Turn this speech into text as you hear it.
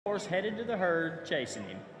horse headed to the herd, chasing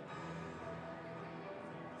him.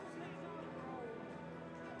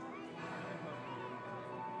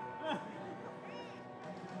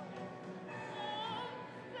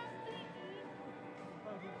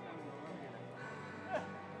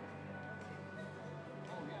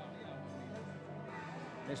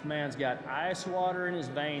 This man's got ice water in his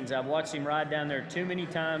veins. I've watched him ride down there too many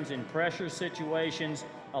times in pressure situations,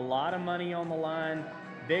 a lot of money on the line,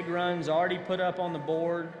 big runs already put up on the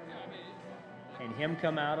board, and him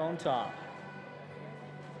come out on top.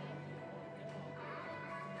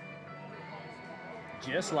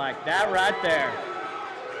 Just like that right there.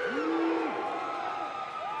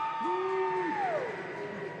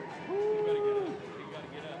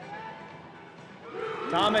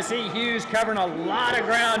 Thomas E. Hughes covering a lot of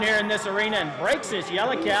ground here in this arena and breaks this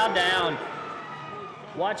yellow cow down.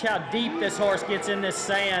 Watch how deep this horse gets in this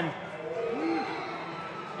sand.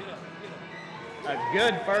 A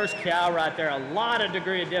good first cow right there. A lot of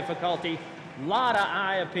degree of difficulty, a lot of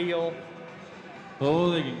eye appeal. Oh,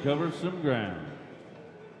 they can cover some ground.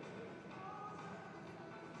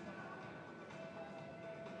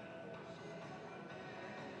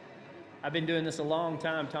 I've been doing this a long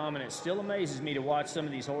time, Tom, and it still amazes me to watch some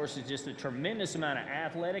of these horses, just the tremendous amount of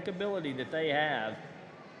athletic ability that they have.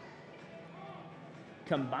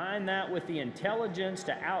 Combine that with the intelligence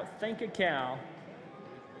to outthink a cow,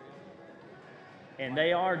 and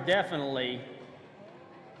they are definitely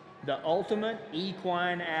the ultimate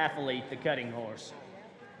equine athlete, the cutting horse.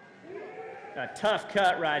 A tough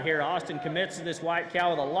cut right here. Austin commits to this white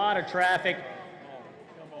cow with a lot of traffic.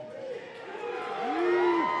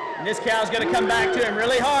 And this cow's going to come back to him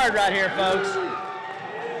really hard right here, folks.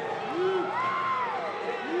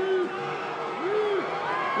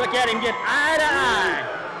 Look at him get eye to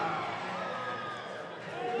eye.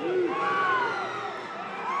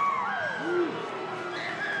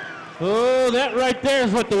 Oh, that right there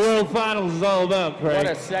is what the World Finals is all about, Craig. What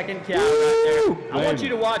a second cow right there. I want you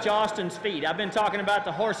to watch Austin's feet. I've been talking about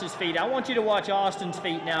the horse's feet. I want you to watch Austin's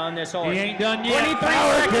feet now on this horse. He ain't done yet. 23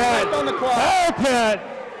 seconds left on the clock. Power cut.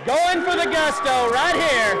 Going for the gusto right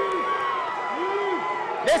here.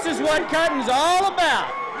 This is what cutting's all about.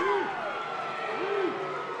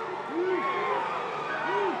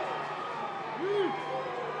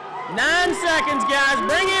 Nine seconds, guys.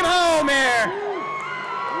 Bring him home here.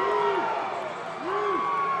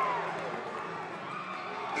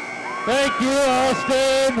 Thank you,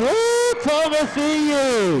 Austin. Woo, Thomas E.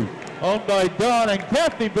 Hughes. Owned by Don and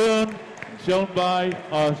Kathy Boone. And shown by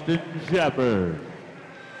Austin Shepard.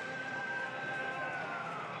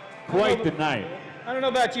 Quite the night. I don't know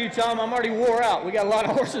about you, Tom. I'm already wore out. We got a lot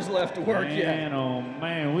of horses left to work yet. Man, oh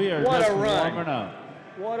man, we are What just a run. warming up.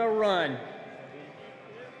 What a run.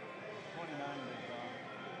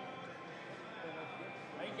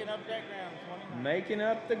 Making up that ground, 29. Making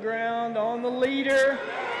up the ground on the leader.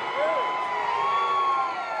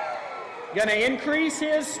 Gonna increase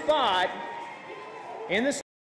his spot in the